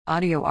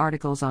Audio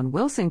articles on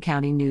Wilson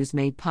County News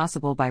made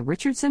possible by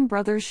Richardson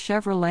Brothers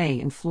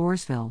Chevrolet in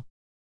Floresville.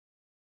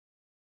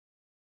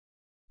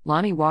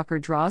 Lonnie Walker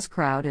draws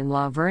crowd in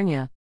La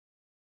Vernia.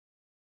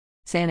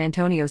 San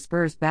Antonio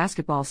Spurs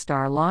basketball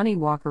star Lonnie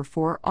Walker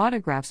 4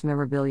 autographs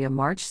memorabilia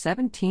March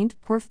 17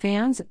 for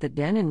fans at the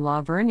Den in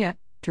La Vernia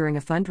during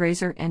a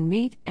fundraiser and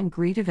meet and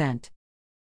greet event.